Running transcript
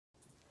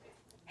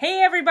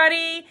Hey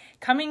everybody,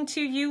 coming to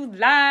you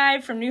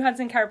live from New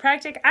Hudson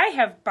Chiropractic. I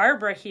have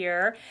Barbara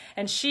here,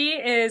 and she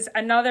is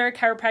another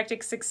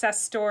chiropractic success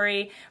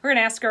story. We're going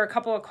to ask her a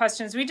couple of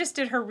questions. We just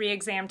did her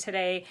re-exam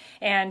today,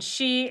 and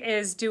she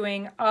is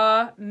doing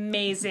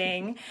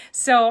amazing.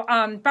 So,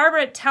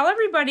 Barbara, tell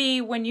everybody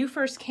when you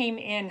first came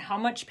in, how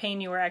much pain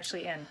you were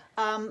actually in.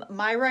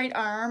 My right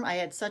arm, I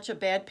had such a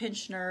bad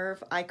pinched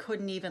nerve. I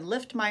couldn't even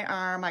lift my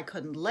arm. I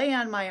couldn't lay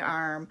on my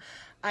arm.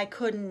 I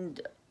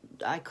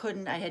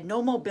had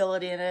no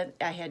mobility in it.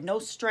 I had no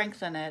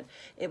strength in it.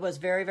 It was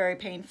very, very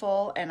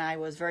painful, and I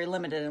was very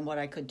limited in what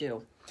I could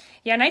do.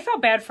 Yeah, and I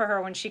felt bad for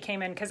her when she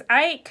came in because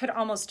I could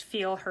almost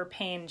feel her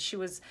pain. She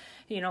was,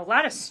 a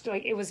lot of,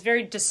 it was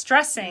very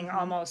distressing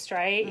almost,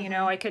 right?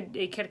 Mm-hmm. I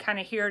could kind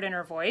of hear it in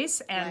her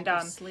voice. And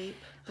lack of sleep.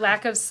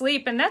 Lack of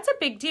sleep. And that's a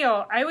big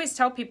deal. I always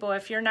tell people,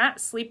 if you're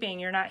not sleeping,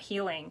 you're not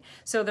healing.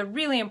 So the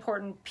really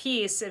important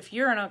piece, if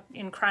you're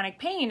in chronic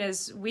pain,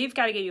 is we've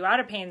got to get you out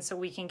of pain so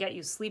we can get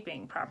you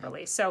sleeping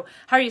properly. So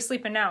how are you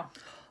sleeping now?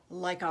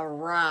 Like a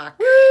rock.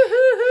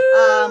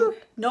 Woo-hoo-hoo!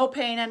 No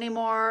pain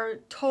anymore.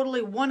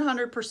 Totally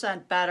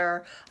 100%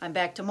 better. I'm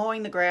back to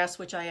mowing the grass,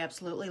 which I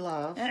absolutely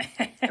love.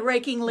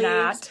 Raking leaves.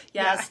 Not.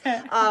 Yes.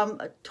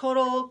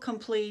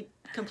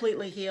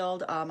 Completely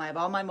healed. I have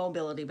all my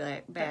mobility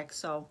back.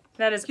 So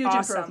that is huge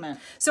awesome. Improvement.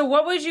 So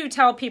what would you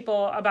tell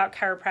people about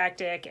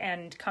chiropractic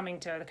and coming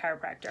to the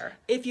chiropractor?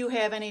 If you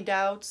have any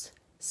doubts,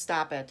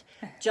 stop it.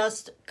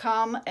 Just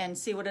come and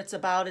see what it's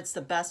about. It's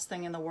the best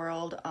thing in the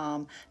world.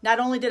 Not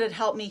only did it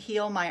help me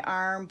heal my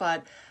arm,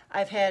 but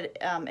I've had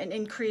an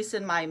increase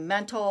in my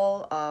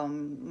mental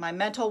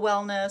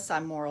wellness.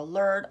 I'm more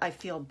alert. I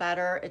feel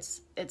better.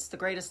 It's the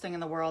greatest thing in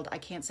the world. I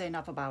can't say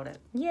enough about it.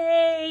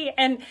 Yay!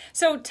 And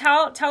so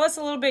tell us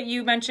a little bit.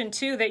 You mentioned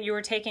too that you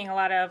were taking a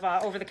lot of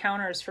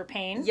over-the-counters for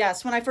pain.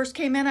 Yes, when I first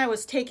came in, I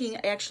was taking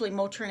actually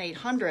Motrin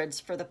 800s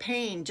for the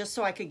pain, just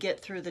so I could get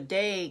through the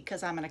day.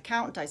 Because I'm an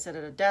accountant, I sit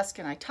at a desk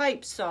and I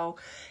type. So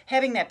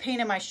having that pain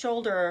in my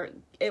shoulder,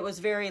 it was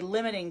very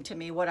limiting to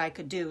me what I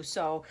could do.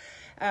 So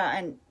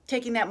and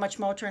taking that much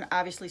Motrin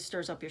obviously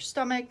stirs up your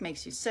stomach,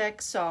 makes you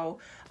sick. So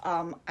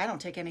I don't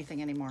take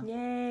anything anymore.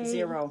 Yay.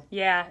 Zero.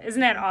 Yeah,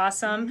 isn't that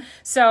awesome?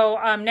 So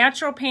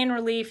natural pain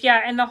relief,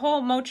 yeah, and the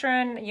whole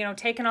Motrin,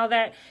 taking all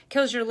that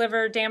kills your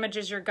liver,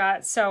 damages your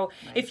gut. So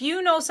if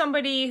you know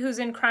somebody who's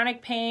in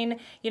chronic pain,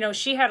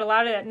 she had a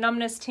lot of that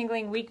numbness,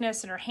 tingling,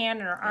 weakness in her hand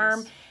and her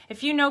arm.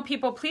 If you know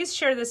people, please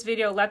share this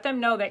video. Let them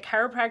know that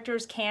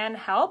chiropractors can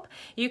help.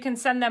 You can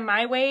send them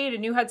my way to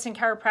New Hudson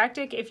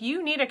Chiropractic. If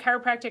you need a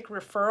chiropractic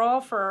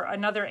referral for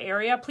another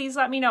area, please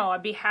let me know.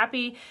 I'd be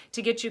happy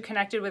to get you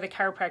connected with a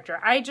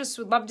chiropractor. I just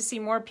would love to see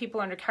more people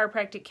under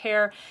chiropractic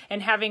care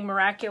and having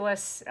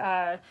miraculous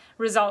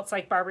results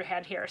like Barbara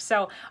had here.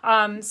 So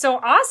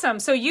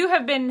awesome. So you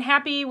have been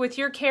happy with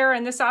your care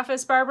in this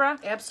office, Barbara?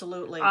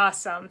 Absolutely.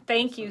 Awesome.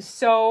 Thank you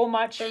so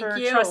much for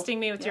trusting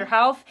me with your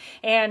health.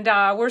 And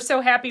we're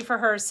so happy for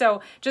her.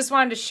 So just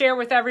wanted to share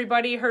with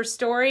everybody her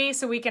story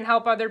so we can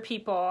help other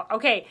people.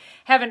 Okay.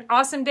 Have an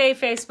awesome day,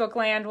 Facebook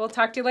land. We'll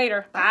talk to you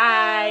later.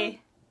 Bye.